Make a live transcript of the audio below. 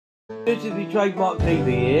This is the Trademark TV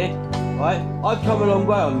here, right? I've come a long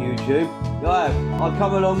way on YouTube. I have. I've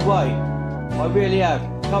come a long way. I really have.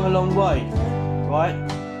 Come a long way, right?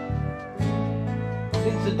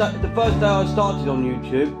 Since the first day I started on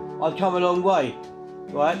YouTube, I've come a long way,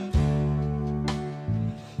 right?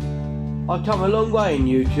 I've come a long way in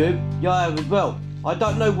YouTube. Yeah, I have as well. I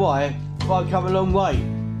don't know why, but I've come a long way.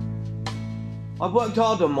 I've worked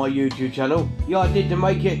hard on my YouTube channel. Yeah, I did to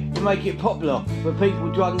make it popular for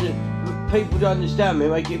people to understand me,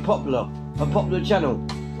 make it popular, a popular channel,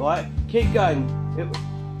 right? Keep going,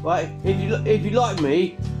 right? If you like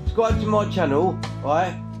me, subscribe to my channel,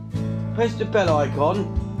 right? Press the bell icon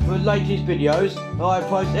for the latest videos that I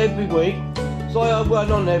post every week. So I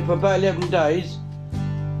went on there for about 11 days,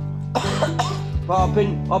 but I've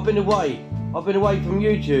been away. I've been away from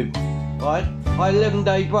YouTube, right? I had an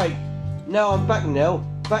 11-day break. Now I'm back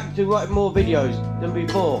to writing more videos than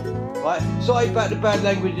before, right? Sorry about the bad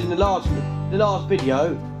language in the last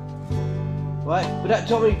video, right? But that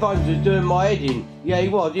Tommy Phones was doing my editing. Yeah, he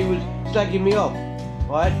was slagging me off,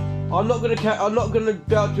 right? I'm not gonna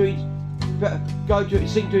be able to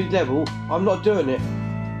sing to his level. I'm not doing it,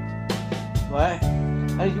 right?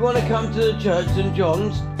 And if you want to come to the church, St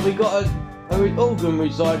John's, we got an organ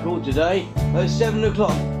recycle today at 7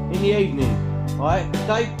 o'clock in the evening, right?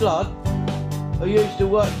 Dave Blood, who used to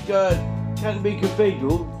work Canterbury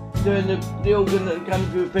Cathedral, doing the organ at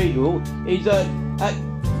Canterbury Cathedral, he's at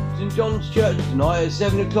St John's Church tonight at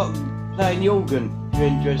 7 o'clock playing the organ, if you're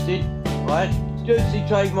interested, right? Juicy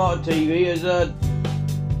Trademark TV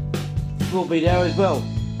will be there as well,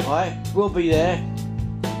 right? We'll be there,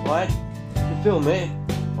 right? To film it,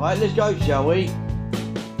 right? Let's go, shall we?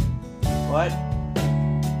 Right?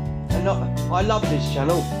 And I love this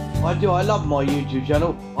channel. I do. I love my YouTube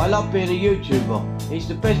channel. I love being a YouTuber. It's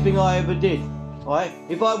the best thing I ever did. Right?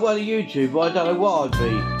 If I weren't a YouTuber, I don't know what I'd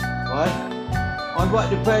be. Right? I write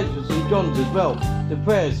the prayers for St John's as well. The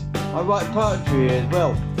prayers. I write poetry as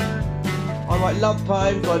well. I write love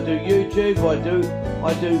poems. I do YouTube.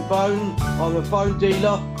 I do phone. I'm a phone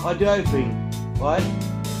dealer. I do everything. Right?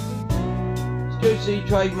 Juicy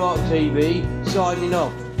Trademark TV signing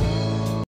off.